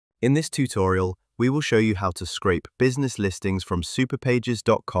In this tutorial, we will show you how to scrape business listings from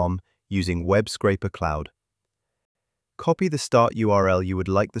superpages.com using Web Scraper Cloud. Copy the start URL you would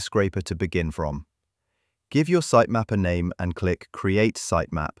like the scraper to begin from. Give your sitemap a name and click Create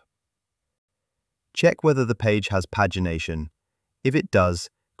Sitemap. Check whether the page has pagination. If it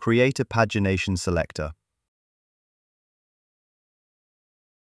does, create a pagination selector.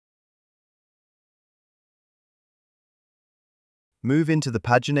 Move into the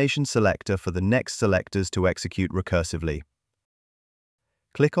pagination selector for the next selectors to execute recursively.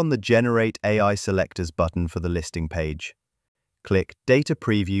 Click on the Generate AI Selectors button for the listing page. Click Data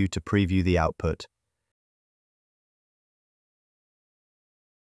Preview to preview the output.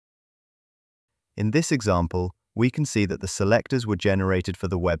 In this example, we can see that the selectors were generated for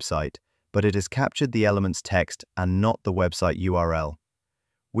the website, but it has captured the element's text and not the website URL.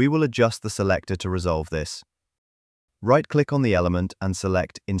 We will adjust the selector to resolve this. Right-click on the element and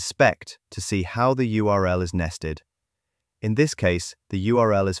select Inspect to see how the URL is nested. In this case, the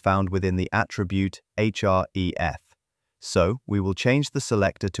URL is found within the attribute href. So, we will change the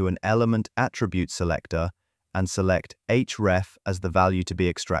selector to an element attribute selector and select href as the value to be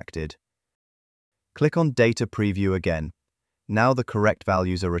extracted. Click on Data Preview again. Now the correct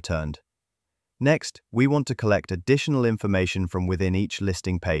values are returned. Next, we want to collect additional information from within each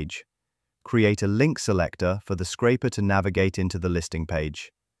listing page. Create a link selector for the scraper to navigate into the listing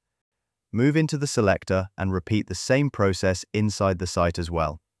page. Move into the selector and repeat the same process inside the site as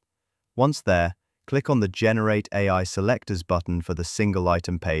well. Once there, click on the Generate AI Selectors button for the single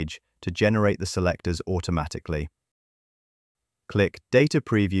item page to generate the selectors automatically. Click Data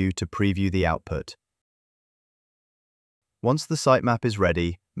Preview to preview the output. Once the sitemap is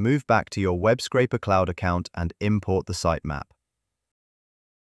ready, move back to your Web Scraper Cloud account and import the sitemap.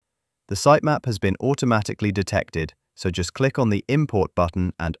 The sitemap has been automatically detected, so just click on the Import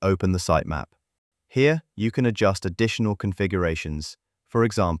button and open the sitemap. Here, you can adjust additional configurations. For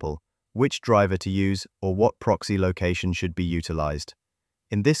example, which driver to use or what proxy location should be utilized.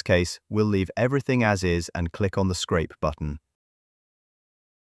 In this case, we'll leave everything as is and click on the Scrape button.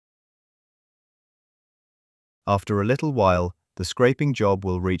 After a little while, the scraping job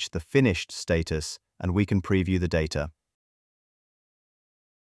will reach the finished status and we can preview the data.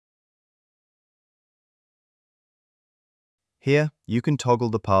 Here, you can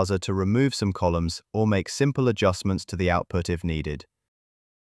toggle the parser to remove some columns or make simple adjustments to the output if needed.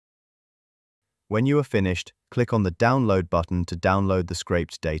 When you are finished, click on the Download button to download the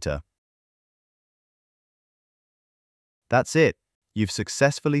scraped data. That's it! You've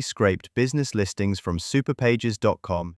successfully scraped business listings from superpages.com